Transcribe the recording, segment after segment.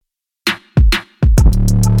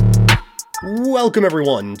Welcome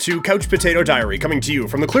everyone to Couch Potato Diary, coming to you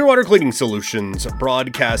from the Clearwater Cleaning Solutions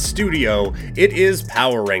broadcast studio. It is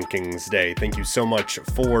Power Rankings Day. Thank you so much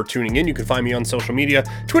for tuning in. You can find me on social media,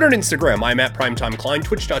 Twitter and Instagram. I'm at PrimetimeKlein,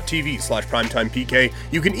 twitch.tv/PrimetimePK.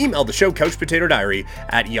 You can email the show,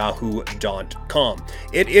 couchpotatodiary@yahoo.com.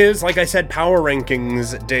 It is, like I said, Power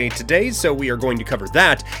Rankings Day today, so we are going to cover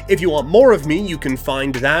that. If you want more of me, you can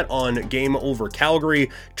find that on Game Over Calgary,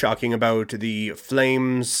 talking about the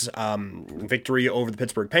Flames, victory over the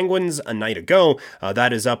Pittsburgh Penguins a night ago.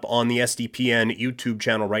 That is up on the SDPN YouTube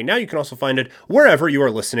channel right now. You can also find it wherever you are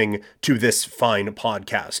listening to this fine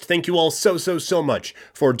podcast. Thank you all so much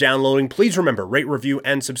for downloading. Please remember, rate, review,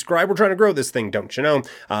 and subscribe. We're trying to grow this thing, don't you know?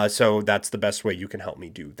 So that's the best way you can help me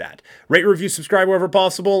do that. Rate, review, subscribe wherever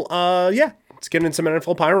possible. Let's get into some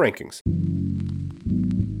NFL Power Rankings.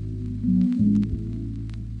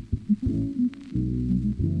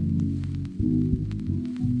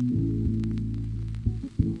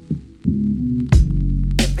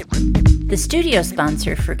 The studio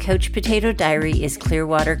sponsor for Couch Potato Diary is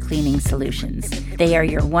Clearwater Cleaning Solutions. They are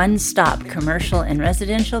your one-stop commercial and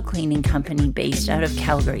residential cleaning company based out of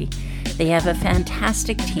Calgary. They have a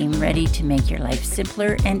fantastic team ready to make your life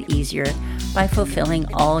simpler and easier by fulfilling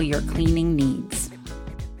all your cleaning needs.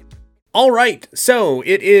 All right, so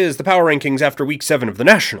it is the Power Rankings after Week 7 of the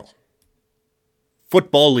National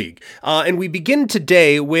Football League. And we begin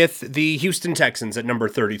today with the Houston Texans at number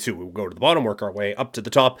 32. We'll go to the bottom, work our way up to the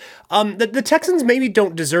top. The Texans maybe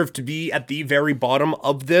don't deserve to be at the very bottom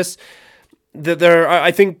of this. I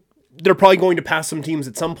think they're probably going to pass some teams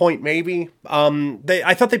at some point, maybe.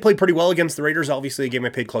 I thought they played pretty well against the Raiders, obviously a game I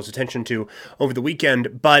paid close attention to over the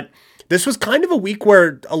weekend, but this was kind of a week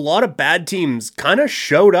where a lot of bad teams kind of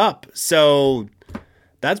showed up, so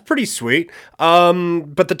that's pretty sweet.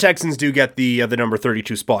 But the Texans do get the number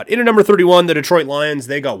 32 spot. In at number 31, the Detroit Lions,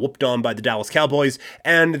 they got whooped on by the Dallas Cowboys,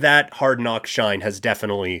 and that hard knock shine has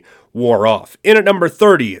definitely wore off. In at number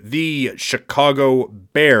 30, the Chicago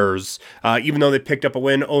Bears. Even though they picked up a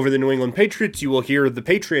win over the New England Patriots, you will hear the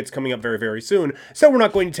Patriots coming up very, very soon. So we're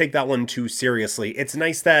not going to take that one too seriously. It's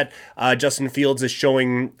nice that Justin Fields is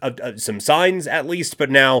showing some signs at least,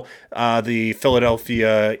 but now the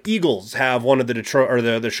Philadelphia Eagles have one of the Detroit or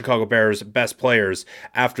the Chicago Bears' best players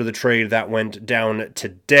after the trade that went down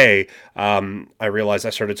today. I realized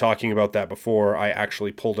I started talking about that before I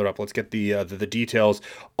actually pulled it up. Let's get the details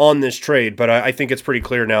on this trade, but I think it's pretty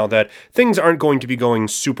clear now that things aren't going to be going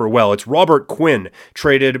super well. It's Robert Quinn,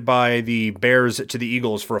 traded by the Bears to the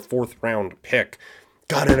Eagles for a 4th round pick.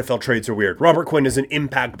 God, NFL trades are weird. Robert Quinn is an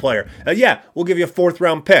impact player. We'll give you a 4th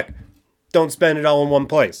round pick. Don't spend it all in one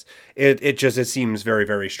place. It seems very,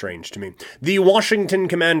 very strange to me. The Washington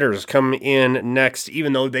Commanders come in next,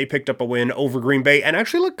 even though they picked up a win over Green Bay and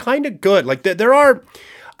actually look kind of good. Like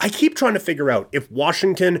I keep trying to figure out if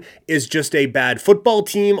Washington is just a bad football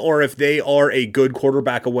team or if they are a good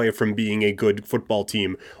quarterback away from being a good football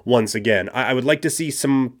team once again. I would like to see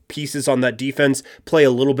some pieces on that defense play a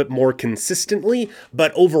little bit more consistently,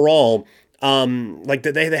 but overall,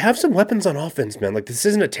 they have some weapons on offense, man. Like, this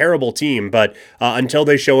isn't a terrible team, but until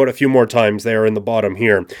they show it a few more times, they are in the bottom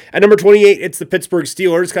here. At number 28, it's the Pittsburgh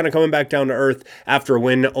Steelers, kind of coming back down to earth after a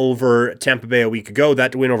win over Tampa Bay a week ago.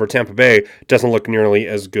 That win over Tampa Bay doesn't look nearly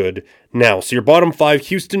as good now. So your bottom 5,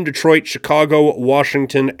 Houston, Detroit, Chicago,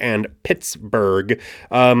 Washington, and Pittsburgh.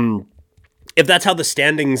 If that's how the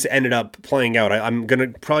standings ended up playing out, I'm going to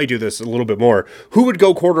probably do this a little bit more. Who would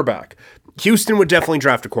go quarterback? Houston would definitely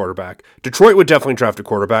draft a quarterback. Detroit would definitely draft a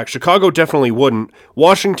quarterback. Chicago definitely wouldn't.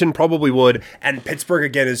 Washington probably would. And Pittsburgh,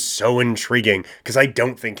 again, is so intriguing because I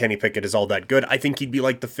don't think Kenny Pickett is all that good. I think he'd be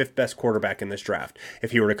like the 5th best quarterback in this draft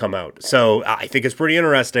if he were to come out. So I think it's pretty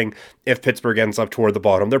interesting if Pittsburgh ends up toward the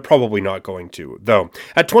bottom. They're probably not going to, though.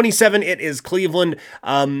 At 27, it is Cleveland.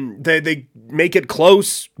 They make it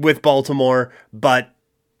close with Baltimore, but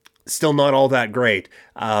still not all that great.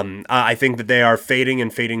 I think that they are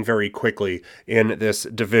fading very quickly in this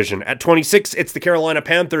division. At 26, it's the Carolina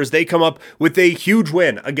Panthers. They come up with a huge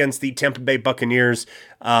win against the Tampa Bay Buccaneers.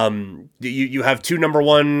 You have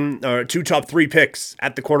two top 3 picks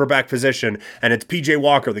at the quarterback position, and it's PJ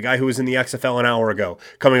Walker, the guy who was in the XFL an hour ago,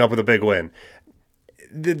 coming up with a big win.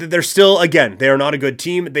 They're still, again, they are not a good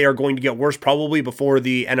team. They are going to get worse probably before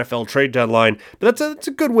the NFL trade deadline, but that's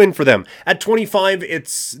a good win for them. At 25,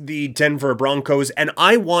 it's the Denver Broncos, and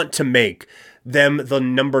I want to make them the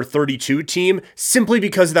number 32 team simply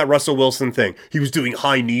because of that Russell Wilson thing. He was doing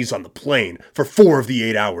high knees on the plane for 4 of the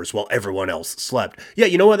 8 hours while everyone else slept. Yeah,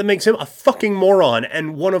 you know what? That makes him a fucking moron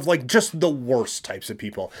and one of just the worst types of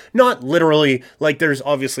people. Not literally, there's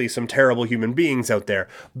obviously some terrible human beings out there,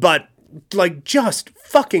 but like, just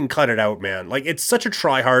fucking cut it out, man. Like, it's such a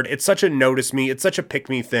try hard. It's such a notice me. It's such a pick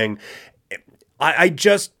me thing.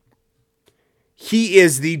 He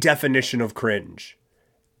is the definition of cringe.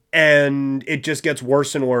 And it just gets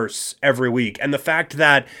worse and worse every week. And the fact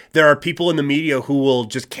that there are people in the media who will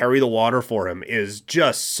just carry the water for him is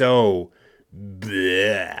just so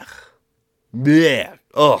blech. Blech.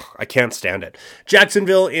 Ugh, I can't stand it.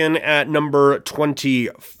 Jacksonville in at number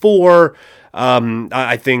 24.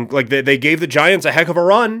 I think like they gave the Giants a heck of a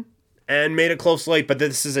run and made it close late, but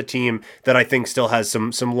this is a team that I think still has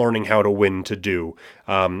some learning how to win to do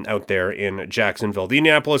out there in Jacksonville. The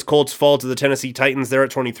Indianapolis Colts fall to the Tennessee Titans. They're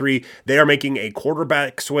at 23. They are making a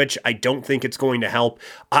quarterback switch. I don't think it's going to help.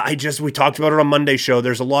 We talked about it on Monday's show.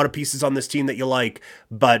 There's a lot of pieces on this team that you like,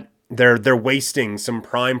 but they're wasting some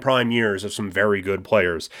prime years of some very good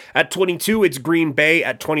players. At 22, it's Green Bay.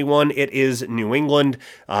 At 21, it is New England.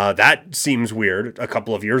 That seems weird a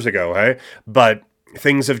couple of years ago, hey? But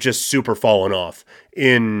things have just super fallen off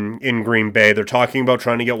in Green Bay. They're talking about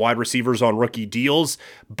trying to get wide receivers on rookie deals,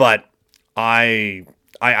 but I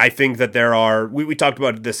think that there are, we talked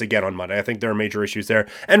about this again on Monday. I think there are major issues there.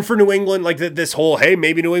 And for New England, like this whole, hey,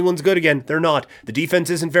 maybe New England's good again. They're not. The defense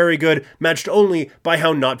isn't very good, matched only by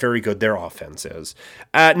how not very good their offense is.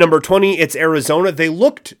 At number 20, it's Arizona. They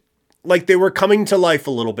looked like they were coming to life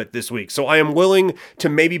a little bit this week. So I am willing to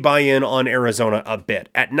maybe buy in on Arizona a bit.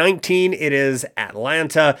 At 19, it is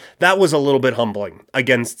Atlanta. That was a little bit humbling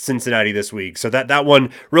against Cincinnati this week. So that one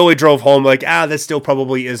really drove home like, this still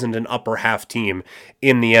probably isn't an upper half team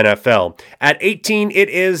in the NFL. At 18, it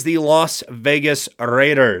is the Las Vegas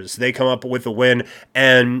Raiders. They come up with a win,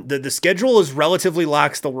 and the schedule is relatively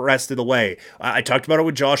lax the rest of the way. I talked about it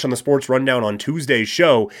with Josh on the Sports Rundown on Tuesday's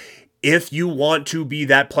show. If you want to be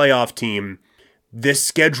that playoff team, this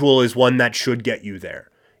schedule is one that should get you there.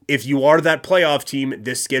 If you are that playoff team,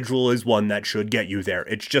 this schedule is one that should get you there.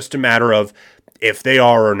 It's just a matter of if they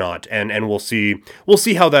are or not, and we'll see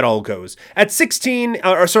how that all goes. At 17,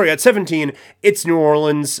 it's New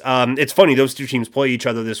Orleans. It's funny, those two teams play each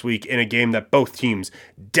other this week in a game that both teams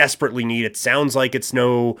desperately need. It sounds like it's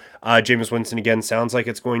no Jameis Winston again. Sounds like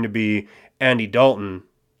it's going to be Andy Dalton.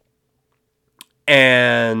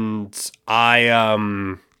 And I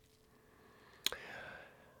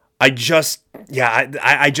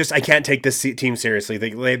can't take this team seriously.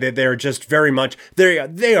 They're just very much,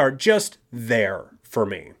 they are just there for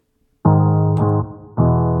me.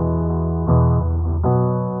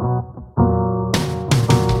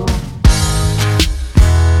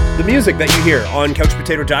 The music that you hear on Couch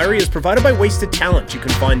Potato Diary is provided by Wasted Talent. You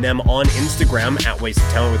can find them on Instagram at Wasted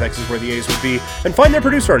Talent with X's where the A's would be, and find their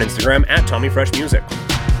producer on Instagram at Tommy Fresh Music.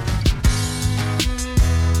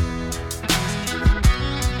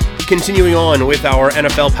 Continuing on with our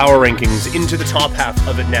NFL power rankings into the top half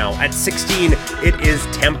of it now. At 16, it is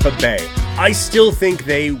Tampa Bay. I still think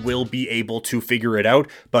they will be able to figure it out,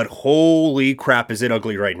 but holy crap is it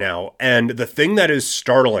ugly right now. And the thing that is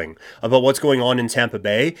startling about what's going on in Tampa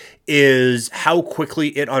Bay is how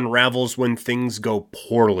quickly it unravels when things go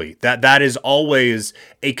poorly. That is always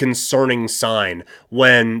a concerning sign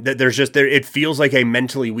when it feels like a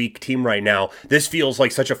mentally weak team right now. This feels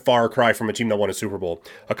like such a far cry from a team that won a Super Bowl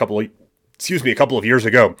a couple of years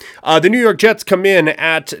ago. The New York Jets come in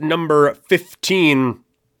at number 15.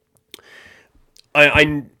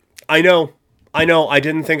 I know. I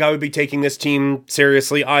didn't think I would be taking this team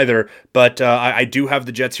seriously either, but I do have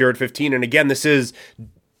the Jets here at 15. And again, this is,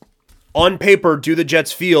 on paper, do the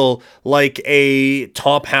Jets feel like a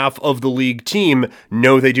top half of the league team?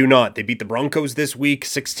 No, they do not. They beat the Broncos this week,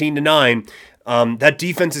 16-9. That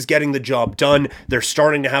defense is getting the job done. They're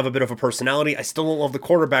starting to have a bit of a personality. I still don't love the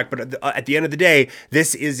quarterback, but at the end of the day,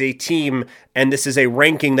 this is a team and this is a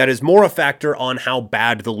ranking that is more a factor on how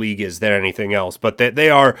bad the league is than anything else. But they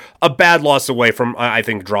are a bad loss away from, I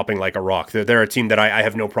think, dropping like a rock. They're a team that I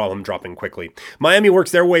have no problem dropping quickly. Miami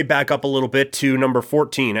works their way back up a little bit to number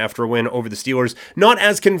 14 after a win over the Steelers. Not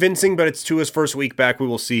as convincing, but it's Tua's first week back. We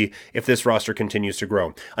will see if this roster continues to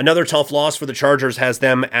grow. Another tough loss for the Chargers has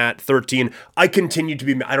them at 13. I continue to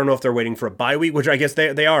be, I don't know if they're waiting for a bye week, which I guess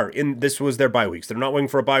they are. This was their bye weeks. They're not waiting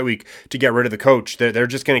for a bye week to get rid of the coach. They're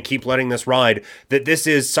just going to keep letting this ride. That this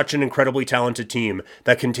is such an incredibly talented team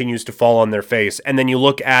that continues to fall on their face. And then you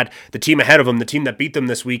look at the team ahead of them, the team that beat them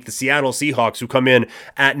this week, the Seattle Seahawks, who come in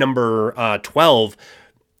at number 12.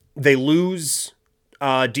 They lose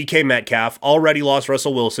DK Metcalf, already lost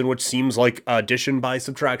Russell Wilson, which seems like addition by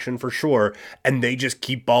subtraction for sure, and they just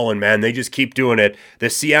keep balling, man. They just keep doing it. The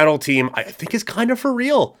Seattle team, I think, is kind of for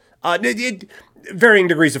real. Varying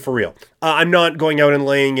degrees of for real. I'm not going out and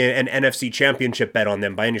laying an NFC championship bet on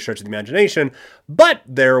them by any stretch of the imagination, but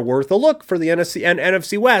they're worth a look for the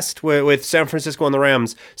NFC West with San Francisco and the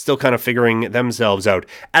Rams still kind of figuring themselves out.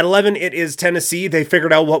 At 11, it is Tennessee. They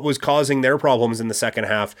figured out what was causing their problems in the second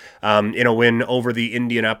half in a win over the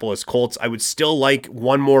Indianapolis Colts. I would still like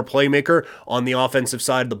one more playmaker on the offensive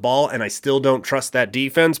side of the ball, and I still don't trust that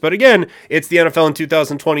defense. But again, it's the NFL in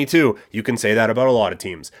 2022. You can say that about a lot of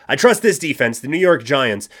teams. I trust this defense, the New York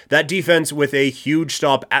Giants, that defense with a huge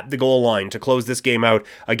stop at the goal line to close this game out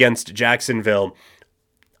against Jacksonville.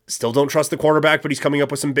 Still don't trust the quarterback, but he's coming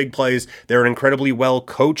up with some big plays. They're an incredibly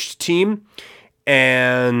well-coached team.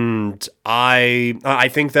 And I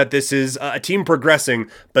think that this is a team progressing,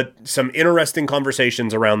 but some interesting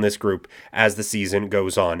conversations around this group as the season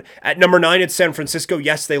goes on. At number 9, it's San Francisco.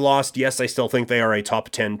 Yes, they lost. Yes, I still think they are a top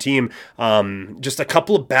 10 team. Just a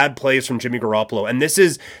couple of bad plays from Jimmy Garoppolo. And this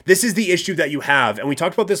is the issue that you have. And we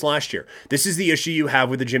talked about this last year. This is the issue you have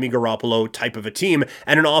with the Jimmy Garoppolo type of a team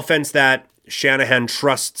and an offense that Shanahan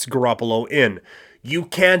trusts Garoppolo in. You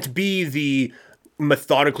can't be the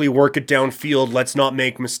methodically work it downfield, let's not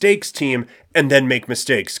make mistakes team, and then make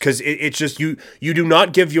mistakes. Because it's just, you do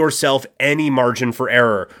not give yourself any margin for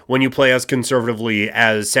error when you play as conservatively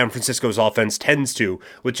as San Francisco's offense tends to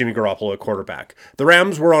with Jimmy Garoppolo at quarterback. The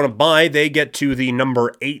Rams were on a bye. They get to the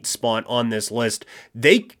number 8 spot on this list.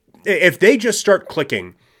 If they just start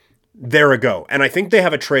clicking, they're a go. And I think they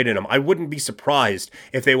have a trade in them. I wouldn't be surprised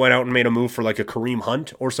if they went out and made a move for like a Kareem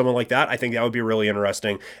Hunt or someone like that. I think that would be really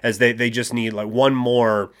interesting, as they just need like one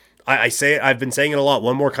more. I've been saying it a lot,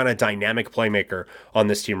 one more kind of dynamic playmaker on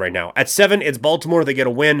this team right now. At 7, it's Baltimore. They get a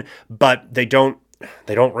win, but they don't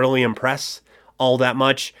really impress all that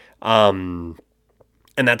much.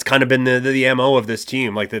 And that's kind of been the MO of this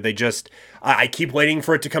team. Like that they just, I keep waiting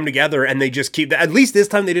for it to come together, and they just keep, at least this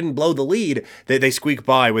time they didn't blow the lead. They squeak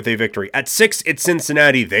by with a victory. At 6, it's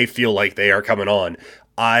Cincinnati. They feel like they are coming on.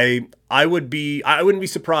 I wouldn't be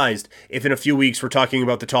surprised if in a few weeks we're talking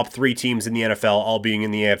about the top 3 teams in the NFL all being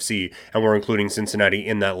in the AFC, and we're including Cincinnati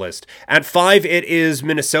in that list. At 5, it is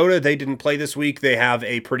Minnesota. They didn't play this week. They have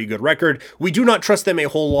a pretty good record. We do not trust them a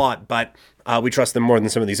whole lot, but we trust them more than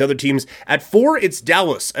some of these other teams. At 4, it's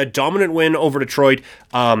Dallas, a dominant win over Detroit.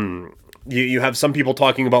 You have some people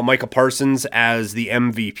talking about Micah Parsons as the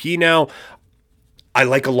MVP now. I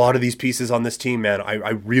like a lot of these pieces on this team, man.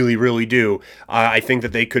 I really, really do. I think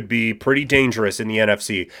that they could be pretty dangerous in the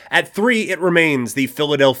NFC. At 3, it remains the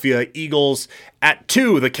Philadelphia Eagles. At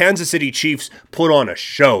 2, the Kansas City Chiefs put on a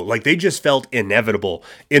show. Like, they just felt inevitable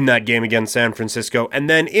in that game against San Francisco. And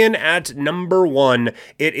then in at number 1,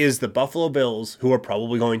 it is the Buffalo Bills, who are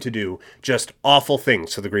probably going to do just awful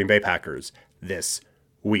things to the Green Bay Packers this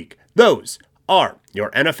week. Those are your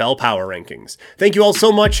NFL Power Rankings. Thank you all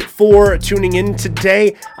so much for tuning in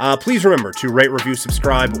today. Please remember to rate, review,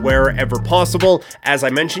 subscribe wherever possible. As I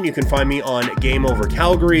mentioned, you can find me on Game Over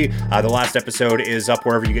Calgary. The last episode is up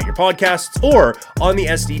wherever you get your podcasts, or on the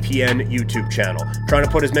SDPN YouTube channel. Trying to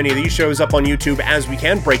put as many of these shows up on YouTube as we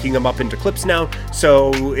can, breaking them up into clips now.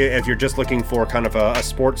 So if you're just looking for kind of a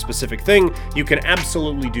sport-specific thing, you can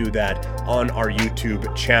absolutely do that on our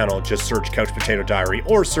YouTube channel. Just search Couch Potato Diary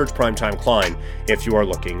or search Primetime Klein if you are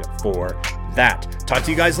looking for that. Talk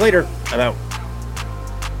to you guys later. I'm out.